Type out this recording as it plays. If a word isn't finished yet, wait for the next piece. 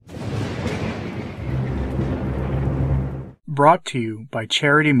brought to you by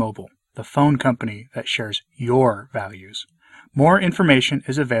Charity Mobile, the phone company that shares your values. More information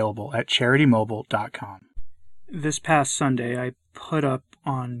is available at CharityMobile.com. This past Sunday, I put up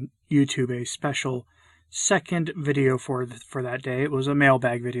on YouTube a special second video for that day. It was a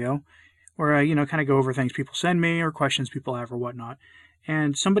mailbag video where I, kind of go over things people send me or questions people have or whatnot.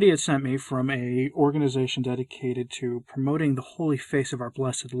 And somebody had sent me from a organization dedicated to promoting the Holy Face of our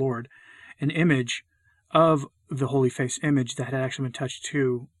Blessed Lord, an image of the Holy Face image that had actually been touched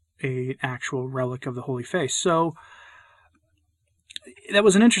to an actual relic of the Holy Face. So that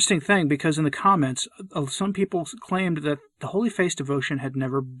was an interesting thing because in the comments, some people claimed that the Holy Face devotion had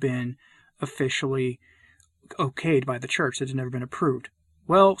never been officially okayed by the church. It had never been approved.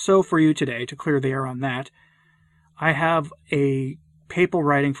 Well, so for you today, to clear the air on that, I have a papal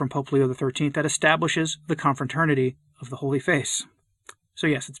writing from Pope Leo XIII that establishes the confraternity of the Holy Face. So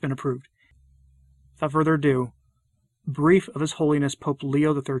yes, it's been approved. Without further ado, brief of His Holiness Pope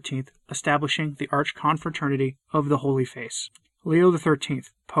Leo XIII establishing the Archconfraternity of the Holy Face. Leo XIII,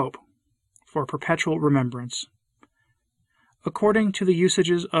 Pope, for perpetual remembrance. According to the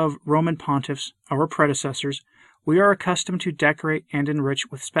usages of Roman pontiffs, our predecessors, we are accustomed to decorate and enrich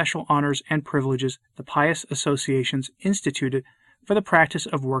with special honors and privileges the pious associations instituted for the practice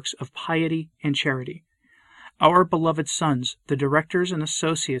of works of piety and charity. Our beloved sons, the directors and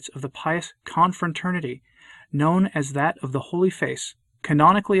associates of the pious confraternity, known as that of the Holy Face,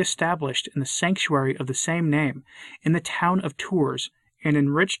 canonically established in the sanctuary of the same name, in the town of Tours, and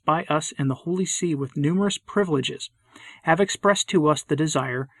enriched by us in the Holy See with numerous privileges, have expressed to us the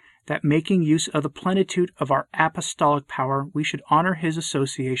desire that, making use of the plenitude of our apostolic power, we should honor his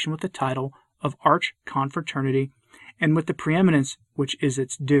association with the title of Archconfraternity and with the preeminence which is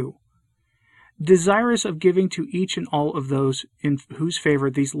its due. Desirous of giving to each and all of those in whose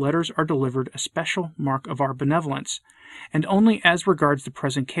favor these letters are delivered a special mark of our benevolence, and only as regards the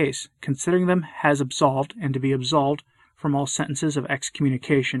present case, considering them as absolved and to be absolved from all sentences of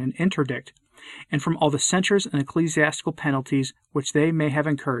excommunication and interdict, and from all the censures and ecclesiastical penalties which they may have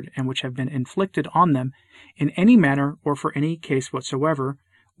incurred and which have been inflicted on them in any manner or for any case whatsoever,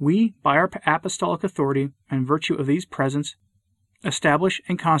 we, by our apostolic authority and virtue of these presents, establish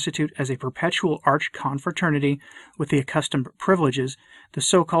and constitute as a perpetual arch-confraternity with the accustomed privileges the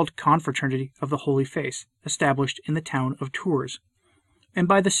so-called Confraternity of the Holy Face, established in the town of Tours. And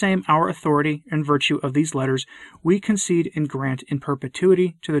by the same our authority and virtue of these letters, we concede and grant in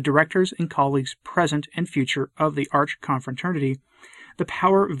perpetuity to the directors and colleagues present and future of the Arch-Confraternity the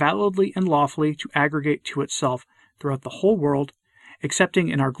power validly and lawfully to aggregate to itself throughout the whole world, excepting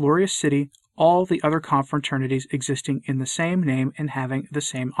in our glorious city, all the other confraternities existing in the same name and having the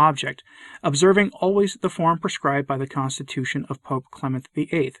same object, observing always the form prescribed by the constitution of Pope Clement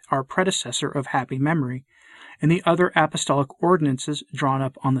VIII, our predecessor of happy memory, and the other apostolic ordinances drawn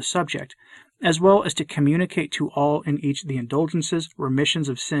up on the subject, as well as to communicate to all and each the indulgences, remissions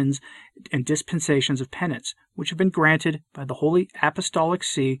of sins, and dispensations of penance, which have been granted by the Holy Apostolic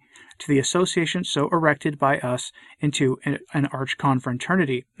See to the association so erected by us into an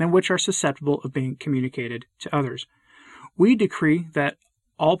arch-confraternity, and which are susceptible of being communicated to others. We decree that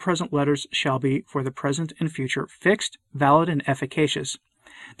all present letters shall be, for the present and future, fixed, valid, and efficacious,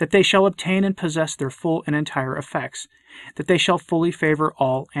 that they shall obtain and possess their full and entire effects, that they shall fully favor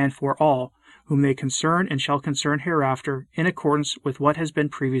all and for all, whom they concern and shall concern hereafter, in accordance with what has been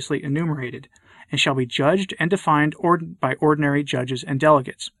previously enumerated, and shall be judged and defined by ordinary judges and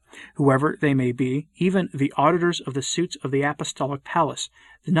delegates, whoever they may be, even the auditors of the suits of the Apostolic Palace,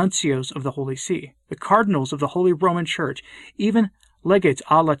 the nuncios of the Holy See, the cardinals of the Holy Roman Church, even legates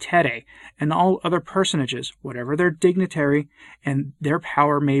a latere, and all other personages, whatever their dignitary and their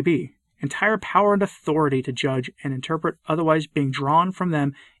power may be, entire power and authority to judge and interpret otherwise being drawn from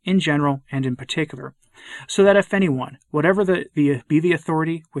them in general and in particular, so that if anyone, whatever be the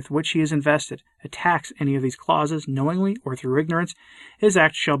authority with which he is invested, attacks any of these clauses knowingly or through ignorance, his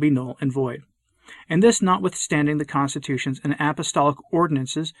act shall be null and void. And this notwithstanding the constitutions and apostolic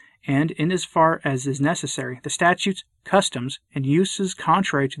ordinances, and in as far as is necessary, the statutes, customs, and uses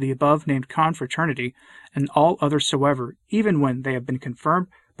contrary to the above-named confraternity, and all others soever, even when they have been confirmed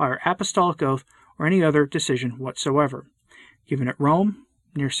by our apostolic oath or any other decision whatsoever. Given at Rome,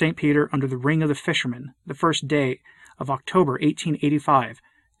 near St. Peter, under the Ring of the Fishermen, the first day of October 1885,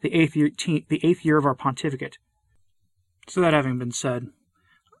 the eighth year of our pontificate. So that having been said,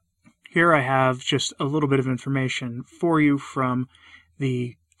 here I have just a little bit of information for you from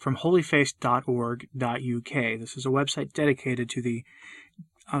holyface.org.uk. This is a website dedicated to the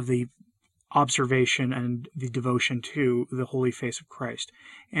observation and the devotion to the Holy Face of Christ.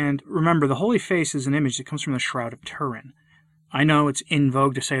 And remember, the Holy Face is an image that comes from the Shroud of Turin. I know it's in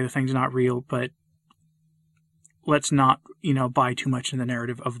vogue to say the thing's not real, but let's not, buy too much in the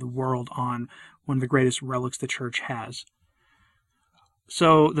narrative of the world on one of the greatest relics the church has.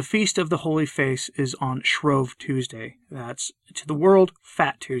 So the Feast of the Holy Face is on Shrove Tuesday. That's, to the world,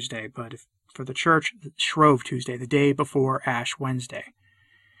 Fat Tuesday, but for the church, Shrove Tuesday, the day before Ash Wednesday.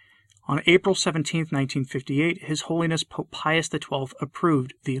 On April 17, 1958, His Holiness Pope Pius XII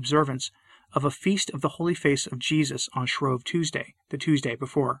approved the observance of a Feast of the Holy Face of Jesus on Shrove Tuesday, the Tuesday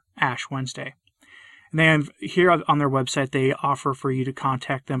before Ash Wednesday. And they have, here on their website, they offer for you to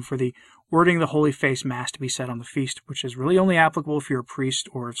contact them for the wording of the Holy Face Mass to be said on the feast, which is really only applicable if you're a priest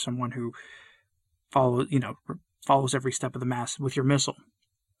or if someone who follows every step of the Mass with your missal.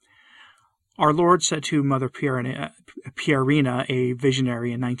 Our Lord said to Mother Pierina, a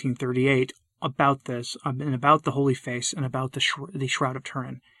visionary in 1938, about this, and about the Holy Face, and about the Shroud of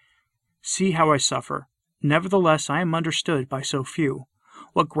Turin. See how I suffer. Nevertheless, I am understood by so few.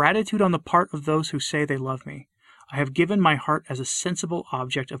 What gratitude on the part of those who say they love me. I have given my heart as a sensible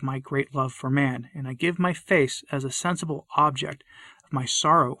object of my great love for man, and I give my face as a sensible object of my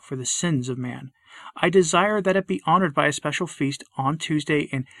sorrow for the sins of man. I desire that it be honored by a special feast on Tuesday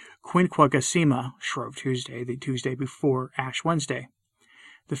in Quinquagesima, Shrove Tuesday, the Tuesday before Ash Wednesday.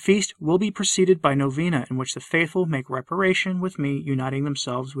 The feast will be preceded by novena, in which the faithful make reparation with me, uniting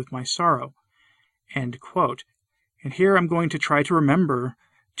themselves with my sorrow. End quote. And here I'm going to try to remember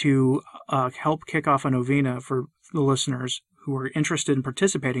to help kick off a novena for the listeners who are interested in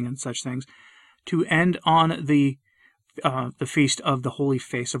participating in such things, to end on the Feast of the Holy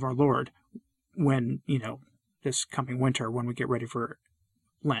Face of our Lord, when, this coming winter, when we get ready for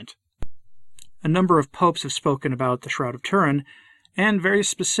Lent. A number of popes have spoken about the Shroud of Turin, and very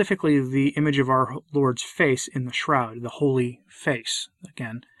specifically the image of our Lord's face in the shroud, the Holy Face,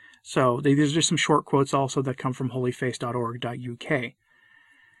 again. So there's just some short quotes also that come from holyface.org.uk.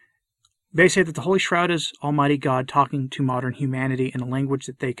 They say that the Holy Shroud is Almighty God talking to modern humanity in a language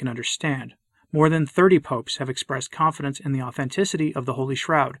that they can understand. More than 30 popes have expressed confidence in the authenticity of the Holy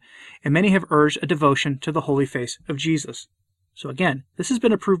Shroud, and many have urged a devotion to the Holy Face of Jesus. So again, this has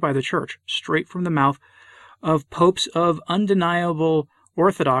been approved by the Church, straight from the mouth of popes of undeniable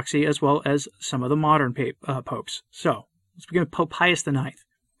orthodoxy, as well as some of the modern popes. So, let's begin with Pope Pius IX,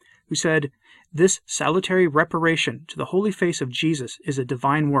 who said, "This salutary reparation to the Holy Face of Jesus is a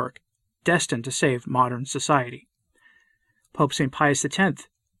divine work, destined to save modern society." Pope St. Pius X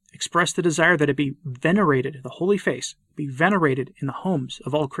expressed the desire that it be venerated, the Holy Face, be venerated in the homes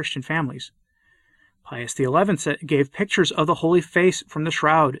of all Christian families. Pius XI gave pictures of the Holy Face from the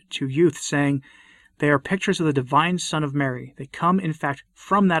shroud to youth, saying, "They are pictures of the divine Son of Mary. They come, in fact,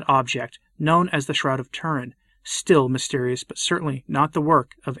 from that object, known as the Shroud of Turin, still mysterious, but certainly not the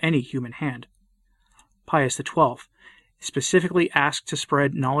work of any human hand." Pius XII specifically asked to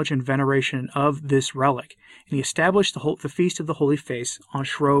spread knowledge and veneration of this relic, and he established the Feast of the Holy Face on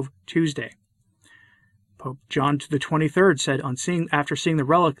Shrove Tuesday. Pope John the 23rd said, after seeing the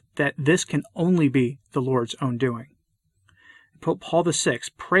relic, that this can only be the Lord's own doing. Pope Paul VI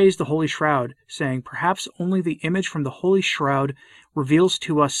praised the Holy Shroud, saying, "Perhaps only the image from the Holy Shroud reveals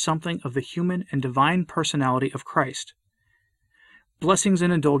to us something of the human and divine personality of Christ." Blessings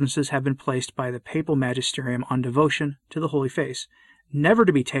and indulgences have been placed by the papal magisterium on devotion to the Holy Face, never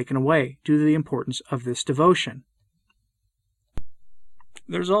to be taken away due to the importance of this devotion.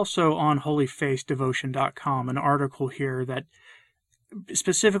 There's also on holyfacedevotion.com an article here that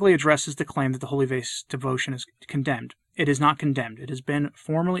specifically addresses the claim that the Holy Face devotion is condemned. It is not condemned. It has been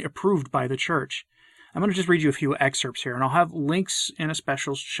formally approved by the Church. I'm going to just read you a few excerpts here, and I'll have links in a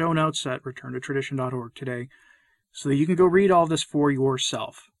special show notes at returntotradition.org today, so that you can go read all this for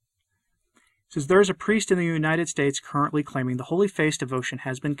yourself. It says, "There is a priest in the United States currently claiming the Holy Face devotion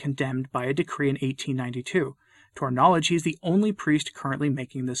has been condemned by a decree in 1892. To our knowledge, he is the only priest currently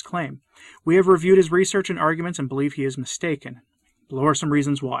making this claim. We have reviewed his research and arguments and believe he is mistaken. Below are some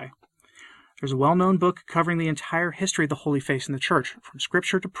reasons why. There's a well-known book covering the entire history of the Holy Face in the Church, from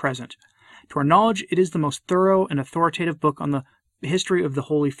Scripture to present. To our knowledge, it is the most thorough and authoritative book on the history of the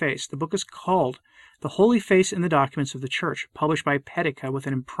Holy Face. The book is called The Holy Face in the Documents of the Church, published by Pedica with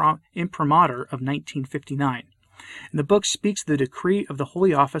an imprimatur of 1959. And the book speaks of the decree of the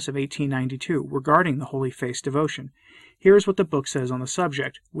Holy Office of 1892 regarding the Holy Face devotion. Here is what the book says on the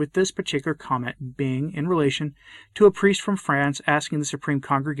subject, with this particular comment being in relation to a priest from France asking the Supreme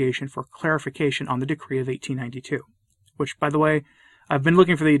Congregation for clarification on the decree of 1892, which, by the way, I've been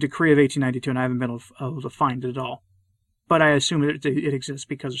looking for the decree of 1892 and I haven't been able to find it at all. But I assume it exists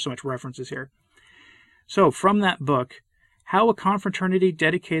because there's so much references here. So, from that book, how a confraternity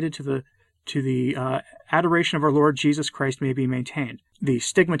dedicated to the to the adoration of our Lord Jesus Christ may be maintained. The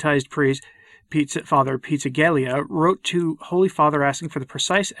stigmatized priest, Father Pizzagallia, wrote to Holy Father asking for the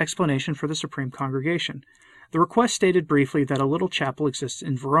precise explanation for the Supreme Congregation. The request stated briefly that a little chapel exists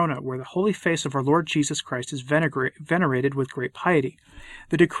in Verona, where the holy face of our Lord Jesus Christ is venerated with great piety.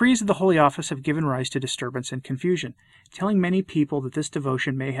 The decrees of the Holy Office have given rise to disturbance and confusion, telling many people that this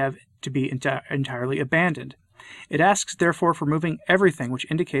devotion may have to be entirely abandoned. It asks, therefore, for removing everything which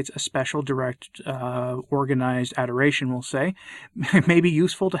indicates a special, direct, organized adoration, we'll say. It may be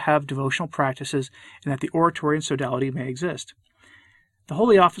useful to have devotional practices, and that the oratory and sodality may exist. The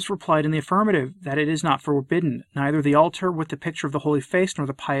Holy Office replied in the affirmative, that it is not forbidden, neither the altar with the picture of the Holy Face, nor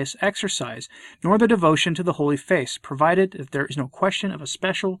the pious exercise, nor the devotion to the Holy Face, provided that there is no question of a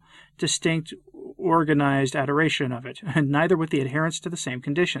special, distinct, organized adoration of it, and neither with the adherence to the same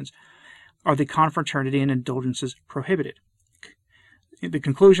conditions are the confraternity and indulgences prohibited. The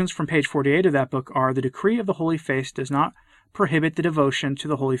conclusions from page 48 of that book are, the decree of the Holy Face does not prohibit the devotion to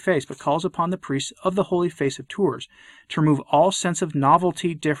the Holy Face, but calls upon the priests of the Holy Face of Tours to remove all sense of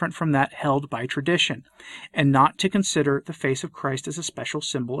novelty different from that held by tradition, and not to consider the face of Christ as a special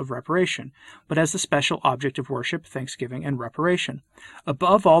symbol of reparation, but as the special object of worship, thanksgiving, and reparation.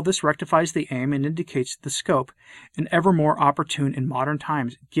 Above all, this rectifies the aim and indicates the scope, and ever more opportune in modern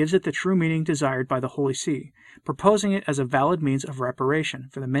times, gives it the true meaning desired by the Holy See, proposing it as a valid means of reparation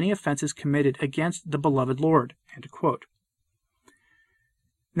for the many offenses committed against the beloved Lord." End quote.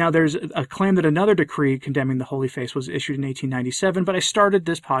 Now, there's a claim that another decree condemning the Holy Face was issued in 1897, but I started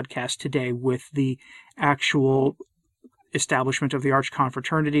this podcast today with the actual establishment of the Arch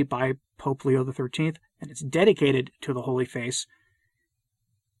Confraternity by Pope Leo XIII, and it's dedicated to the Holy Face,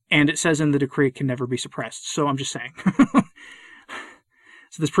 and it says in the decree it can never be suppressed. So I'm just saying.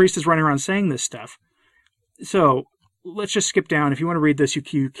 So this priest is running around saying this stuff. So let's just skip down. If you want to read this,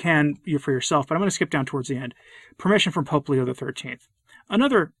 you can for yourself, but I'm going to skip down towards the end. Permission from Pope Leo XIII.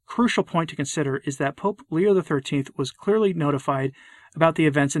 Another crucial point to consider is that Pope Leo XIII was clearly notified about the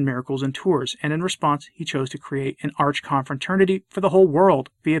events and miracles in Tours, and in response he chose to create an arch confraternity for the whole world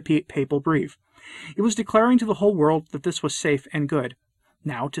via papal brief. It was declaring to the whole world that this was safe and good.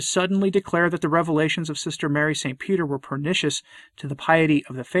 Now, to suddenly declare that the revelations of Sister Mary St. Peter were pernicious to the piety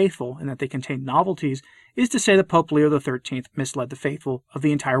of the faithful and that they contained novelties is to say that Pope Leo XIII misled the faithful of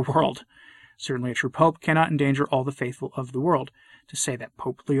the entire world. Certainly a true pope cannot endanger all the faithful of the world. To say that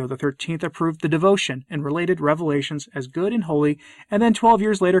Pope Leo XIII approved the devotion and related revelations as good and holy, and then 12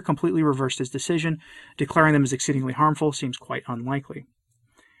 years later completely reversed his decision, declaring them as exceedingly harmful, seems quite unlikely.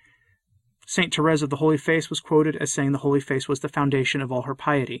 St. Therese of the Holy Face was quoted as saying the Holy Face was the foundation of all her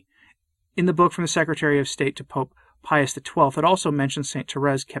piety. In the book from the Secretary of State to Pope Pius XII, it also mentions St.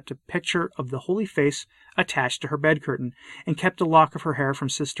 Therese kept a picture of the Holy Face attached to her bed curtain, and kept a lock of her hair from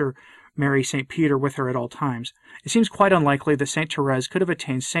Sister Mary St. Peter with her at all times. It seems quite unlikely that St. Therese could have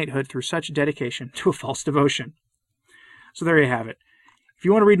attained sainthood through such dedication to a false devotion. So there you have it. If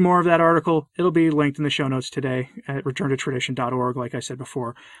you want to read more of that article, it'll be linked in the show notes today at returntotradition.org, like I said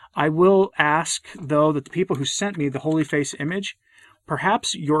before. I will ask, though, that the people who sent me the Holy Face image,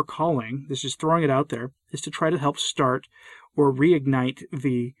 perhaps your calling, this is throwing it out there, is to try to help start or reignite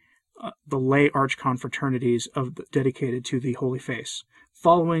the lay arch confraternities dedicated to the Holy Face,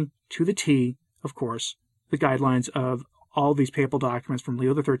 following to the T, of course, the guidelines of all these papal documents from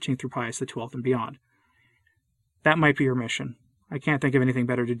Leo XIII through Pius XII and beyond. That might be your mission. I can't think of anything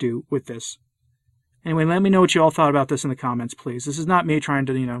better to do with this. Anyway, let me know what you all thought about this in the comments, please. This is not me trying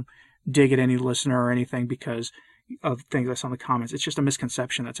to, dig at any listener or anything because of things I saw in the comments. It's just a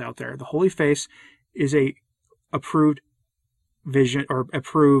misconception that's out there. The Holy Face is a approved vision or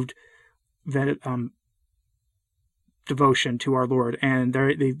approved devotion to our Lord, and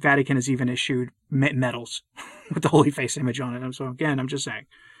the Vatican has even issued medals with the Holy Face image on it. So again, I'm just saying.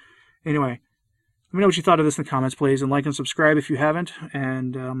 Anyway, let me know what you thought of this in the comments, please, and like and subscribe if you haven't.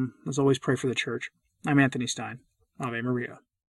 And as always, pray for the Church. I'm Anthony Stein. Ave Maria.